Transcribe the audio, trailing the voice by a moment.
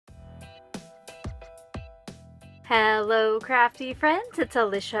Hello crafty friends, it's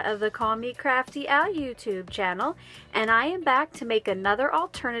Alicia of the Call Me Crafty Al YouTube channel, and I am back to make another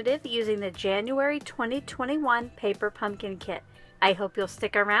alternative using the January 2021 paper pumpkin kit. I hope you'll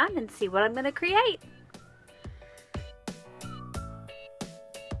stick around and see what I'm going to create.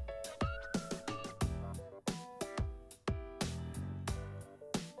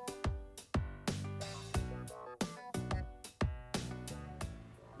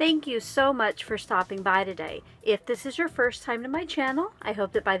 Thank you so much for stopping by today. If this is your first time to my channel, I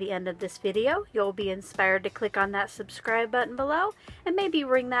hope that by the end of this video, you'll be inspired to click on that subscribe button below and maybe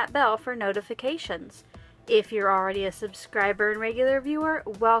ring that bell for notifications. If you're already a subscriber and regular viewer,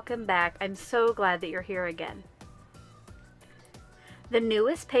 welcome back. I'm so glad that you're here again. The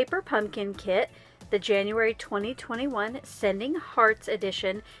newest paper pumpkin kit, the January 2021 Sending Hearts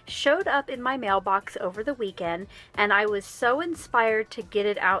edition, showed up in my mailbox over the weekend, and I was so inspired to get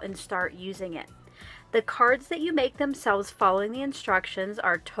it out and start using it. The cards that you make themselves following the instructions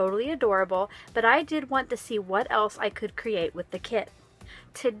are totally adorable, but I did want to see what else I could create with the kit.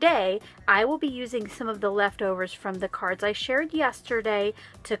 Today, I will be using some of the leftovers from the cards I shared yesterday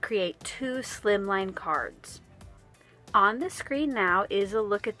to create 2 Slimline cards. On the screen now is a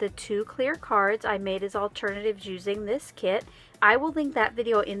look at the 2 clear cards I made as alternatives using this kit. I will link that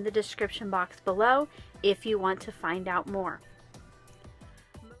video in the description box below if you want to find out more.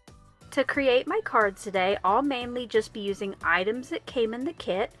 To create my cards today, I'll mainly just be using items that came in the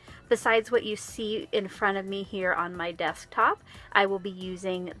kit. Besides what you see in front of me here on my desktop, I will be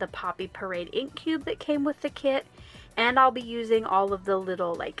using the Poppy Parade ink cube that came with the kit, and I'll be using all of the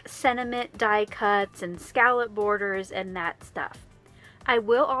little sentiment die cuts and scallop borders and that stuff. I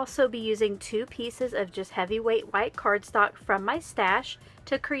will also be using 2 pieces of just heavyweight white cardstock from my stash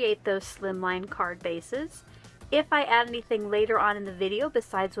to create those slimline card bases. If I add anything later on in the video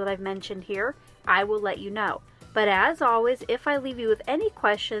besides what I've mentioned here, I will let you know. But as always, if I leave you with any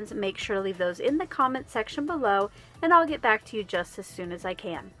questions, make sure to leave those in the comment section below, and I'll get back to you just as soon as I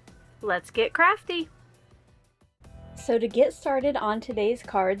can. Let's get crafty! So to get started on today's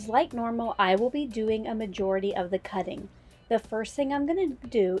cards, like normal, I will be doing a majority of the cutting. The first thing I'm going to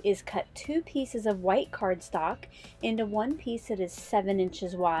do is cut 2 pieces of white cardstock into one piece that is 7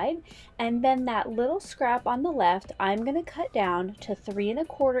 inches wide, and then that little scrap on the left I'm going to cut down to 3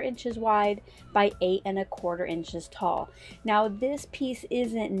 1/4 inches wide by 8 1/4 inches tall. Now this piece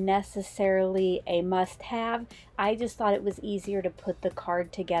isn't necessarily a must-have, I just thought it was easier to put the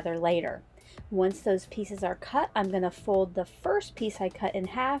card together later. Once those pieces are cut, I'm going to fold the first piece I cut in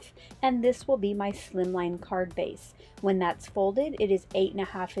half, and this will be my slimline card base. When that's folded, it is 8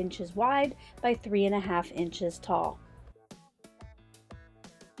 1/2 inches wide by 3 1/2 inches tall.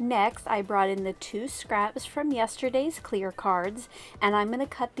 Next, I brought in the 2 scraps from yesterday's clear cards, and I'm going to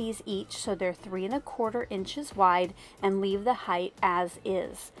cut these each so they're 3 1/4 inches wide and leave the height as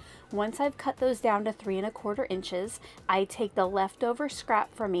is. Once I've cut those down to 3 1/4 inches, I take the leftover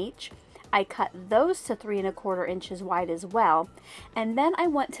scrap from each, I cut those to 3 1/4 inches wide as well, and then I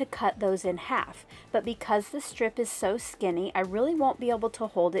want to cut those in half, but because the strip is so skinny, I really won't be able to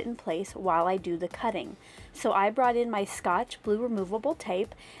hold it in place while I do the cutting. So I brought in my Scotch Blue removable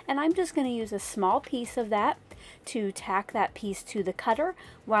tape, and I'm just going to use a small piece of that to tack that piece to the cutter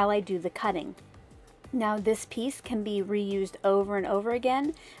while I do the cutting. Now this piece can be reused over and over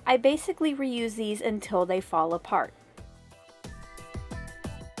again. I basically reuse these until they fall apart.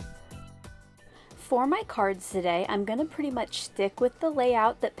 For my cards today, I'm going to pretty much stick with the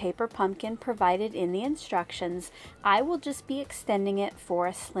layout that Paper Pumpkin provided in the instructions. I will just be extending it for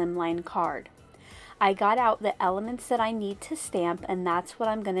a slimline card. I got out the elements that I need to stamp, and that's what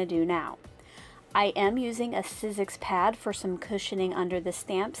I'm going to do now. I am using a Sizzix pad for some cushioning under the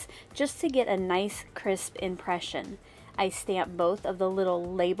stamps just to get a nice crisp impression. I stamp both of the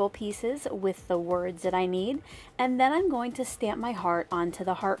little label pieces with the words that I need, and then I'm going to stamp my heart onto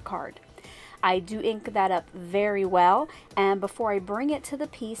the heart card. I do ink that up very well, and before I bring it to the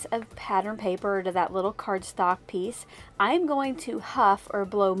piece of pattern paper or to that little cardstock piece, I'm going to huff or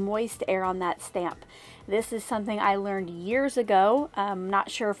blow moist air on that stamp. This is something I learned years ago. I'm not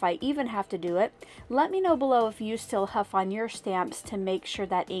sure if I even have to do it. Let me know below if you still huff on your stamps to make sure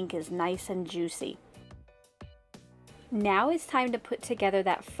that ink is nice and juicy. Now it's time to put together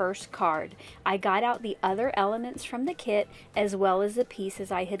that first card. I got out the other elements from the kit as well as the pieces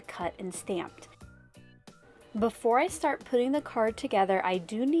I had cut and stamped. Before I start putting the card together, I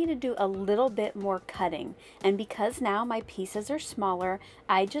do need to do a little bit more cutting, and because now my pieces are smaller,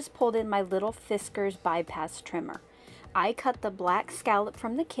 I just pulled in my little Fiskars bypass trimmer. I cut the black scallop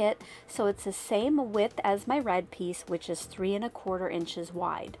from the kit so it's the same width as my red piece, which is 3¼ inches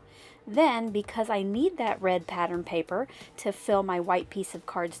wide. Then, because I need that red pattern paper to fill my white piece of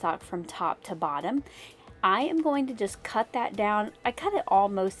cardstock from top to bottom, I am going to just cut that down. I cut it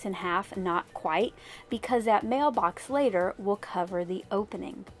almost in half, not quite, because that mailbox later will cover the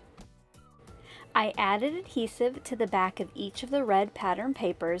opening. I added adhesive to the back of each of the red pattern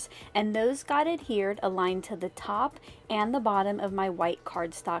papers, and those got adhered aligned to the top and the bottom of my white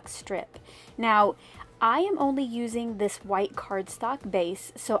cardstock strip. Now, I am only using this white cardstock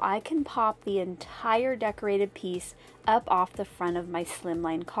base so I can pop the entire decorated piece up off the front of my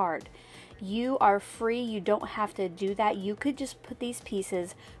Slimline card. You are free, you don't have to do that. You could just put these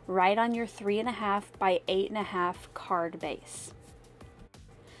pieces right on your 3½ by 8½ card base.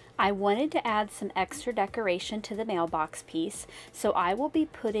 I wanted to add some extra decoration to the mailbox piece, so I will be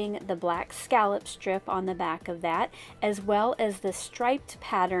putting the black scallop strip on the back of that, as well as the striped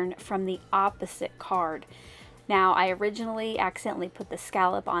pattern from the opposite card. Now, I originally accidentally put the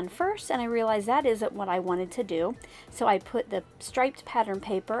scallop on first, and I realized that isn't what I wanted to do, so I put the striped pattern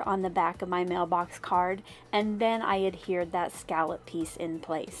paper on the back of my mailbox card, and then I adhered that scallop piece in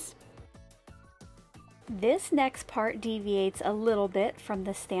place. This next part deviates a little bit from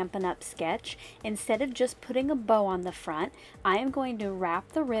the Stampin' Up! Sketch. Instead of just putting a bow on the front, I am going to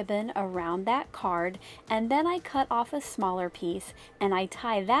wrap the ribbon around that card, and then I cut off a smaller piece and I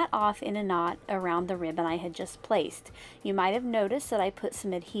tie that off in a knot around the ribbon I had just placed. You might have noticed that I put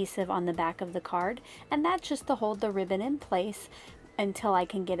some adhesive on the back of the card, and that's just to hold the ribbon in place until I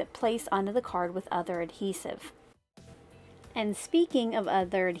can get it placed onto the card with other adhesive. And speaking of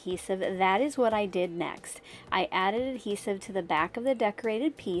other adhesive, that is what I did next. I added adhesive to the back of the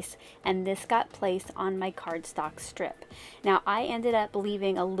decorated piece, and this got placed on my cardstock strip. Now, I ended up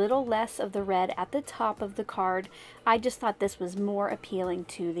leaving a little less of the red at the top of the card. I just thought this was more appealing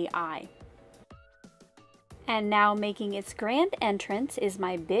to the eye. And now making its grand entrance is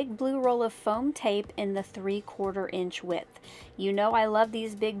my big blue roll of foam tape in the 3/4 inch width. You know I love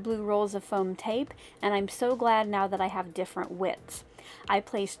these big blue rolls of foam tape, and I'm so glad now that I have different widths. I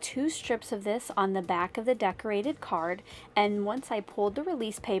placed 2 strips of this on the back of the decorated card, and once I pulled the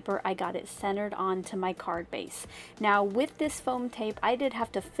release paper, I got it centered onto my card base. Now with this foam tape, I did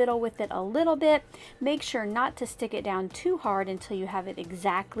have to fiddle with it a little bit. Make sure not to stick it down too hard until you have it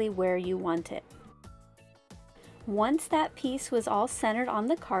exactly where you want it. Once that piece was all centered on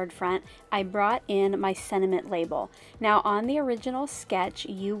the card front, I brought in my sentiment label. Now on the original sketch,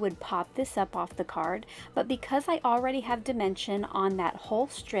 you would pop this up off the card, but because I already have dimension on that whole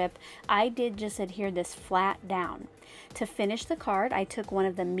strip, I did just adhere this flat down. To finish the card, I took one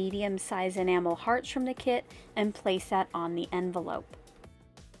of the medium size enamel hearts from the kit and placed that on the envelope.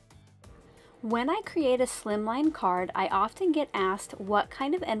 When I create a Slimline card, I often get asked what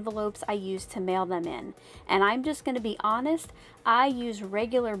kind of envelopes I use to mail them in. And I'm just going to be honest, I use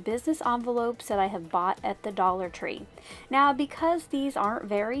regular business envelopes that I have bought at the Dollar Tree. Now, because these aren't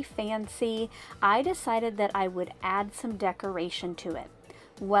very fancy, I decided that I would add some decoration to it.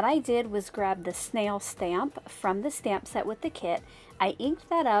 What I did was grab the snail stamp from the stamp set with the kit. I inked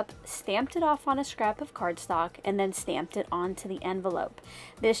that up, stamped it off on a scrap of cardstock, and then stamped it onto the envelope.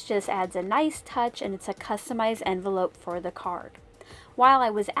 This just adds a nice touch, and it's a customized envelope for the card. While I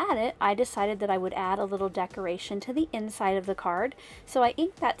was at it, I decided that I would add a little decoration to the inside of the card, so I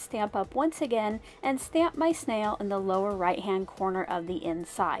inked that stamp up once again and stamped my snail in the lower right-hand corner of the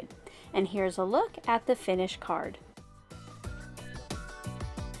inside. And here's a look at the finished card.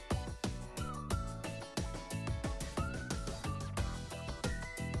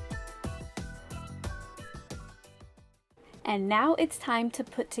 And now it's time to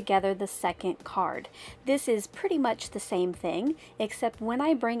put together the second card. This is pretty much the same thing, except when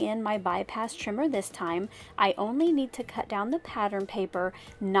I bring in my bypass trimmer this time, I only need to cut down the pattern paper,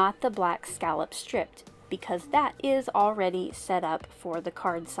 not the black scallop strip, because that is already set up for the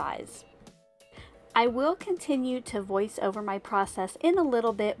card size. I will continue to voice over my process in a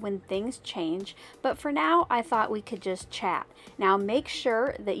little bit when things change, but for now I thought we could just chat. Now make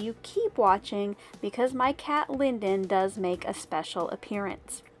sure that you keep watching because my cat Lyndon does make a special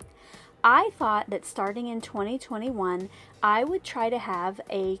appearance. I thought that starting in 2021, I would try to have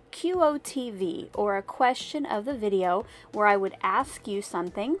a QOTV, or a question of the video, where I would ask you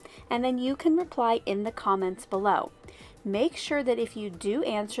something and then you can reply in the comments below. Make sure that if you do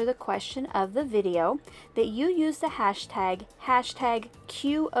answer the question of the video, that you use the hashtag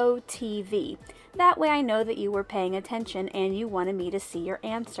QOTV. That way I know that you were paying attention and you wanted me to see your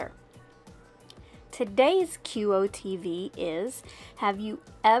answer. Today's QOTV is, have you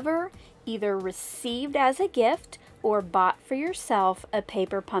ever either received as a gift or bought for yourself a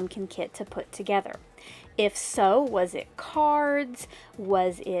paper pumpkin kit to put together? If so, was it cards?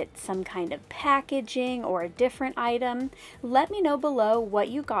 Was it some kind of packaging or a different item? Let me know below what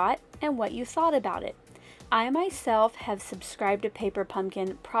you got and what you thought about it. I myself have subscribed to Paper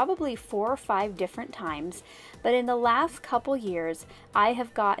Pumpkin probably 4 or 5 different times, but in the last couple years, I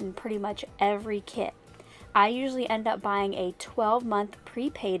have gotten pretty much every kit. I usually end up buying a 12-month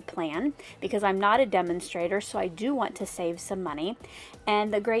prepaid plan because I'm not a demonstrator, so I do want to save some money.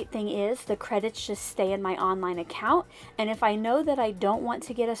 And the great thing is the credits just stay in my online account, and if I know that I don't want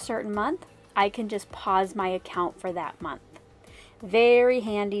to get a certain month, I can just pause my account for that month. Very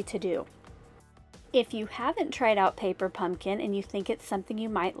handy to do. If you haven't tried out Paper Pumpkin and you think it's something you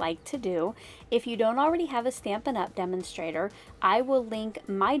might like to do, if you don't already have a Stampin' Up! Demonstrator, I will link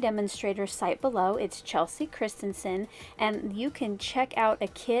my demonstrator site below. It's Chelsea Christensen, and you can check out a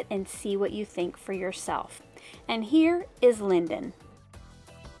kit and see what you think for yourself. And here is Lyndon.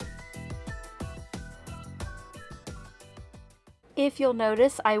 If you'll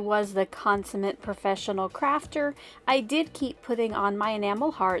notice, I was the consummate professional crafter. I did keep putting on my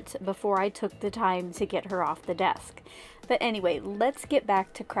enamel hearts before I took the time to get her off the desk. But anyway, let's get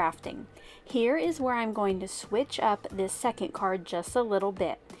back to crafting. Here is where I'm going to switch up this second card just a little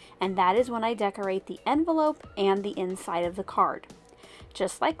bit, and that is when I decorate the envelope and the inside of the card.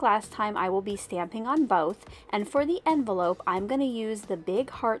 Just like last time, I will be stamping on both, and for the envelope, I'm going to use the big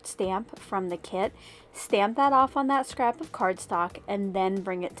heart stamp from the kit, stamp that off on that scrap of cardstock, and then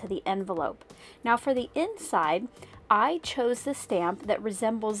bring it to the envelope. Now for the inside, I chose the stamp that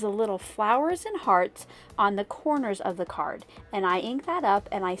resembles the little flowers and hearts on the corners of the card, and I ink that up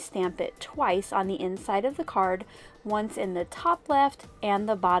and I stamp it twice on the inside of the card, once in the top left and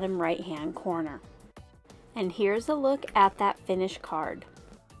the bottom right hand corner. And here's a look at that finished card.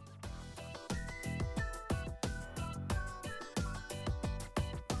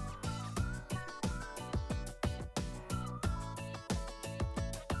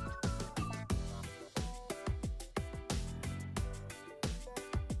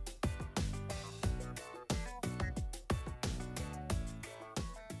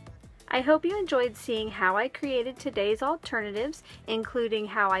 I hope you enjoyed seeing how I created today's alternatives, including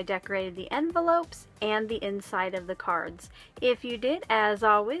how I decorated the envelopes and the inside of the cards. If you did, as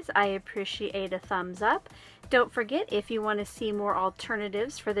always, I appreciate a thumbs up. Don't forget, if you want to see more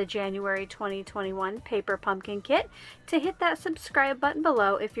alternatives for the January 2021 Paper Pumpkin Kit, to hit that subscribe button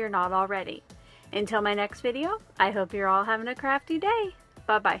below if you're not already. Until my next video, I hope you're all having a crafty day.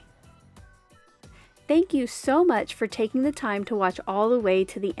 Bye-bye. Thank you so much for taking the time to watch all the way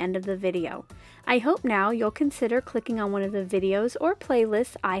to the end of the video. I hope now you'll consider clicking on one of the videos or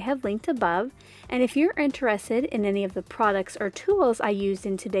playlists I have linked above, and if you're interested in any of the products or tools I used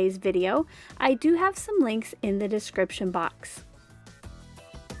in today's video, I do have some links in the description box.